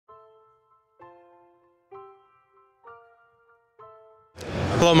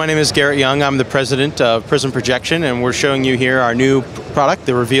Hello, my name is Garrett Young. I'm the president of Prism Projection, and we're showing you here our new product,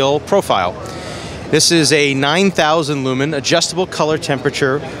 the revEAL Profile. This is a 9,000 lumen adjustable color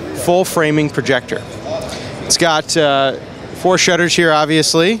temperature full framing projector. It's got 4 shutters here,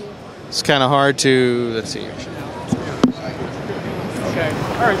 obviously. It's kind of hard to, let's see. Okay,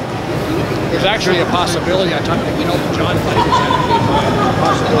 all right. There's actually a possibility, I talked to, John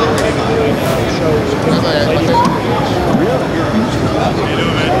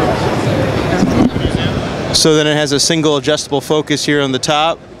So then it has a single adjustable focus here on the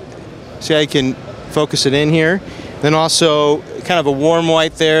top. See how you can focus it in here. Then also kind of a warm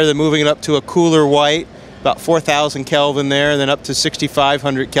white there, then moving it up to a cooler white, about 4,000 Kelvin there, and then up to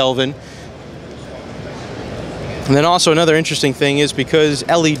 6,500 Kelvin. And then also another interesting thing is because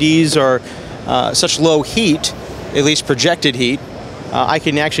LEDs are such low heat, at least projected heat, I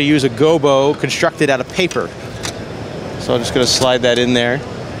can actually use a gobo constructed out of paper. So I'm just going to slide that in there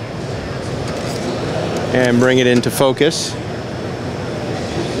and bring it into focus.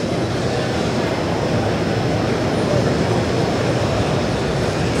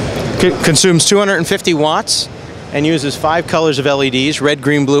 Consumes 250 watts and uses 5 colors of LEDs, red,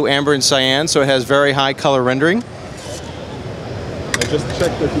 green, blue, amber, and cyan, so it has very high color rendering. I just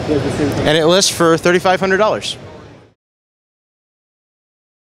checked that it was the same thing. And it lists for $3,500.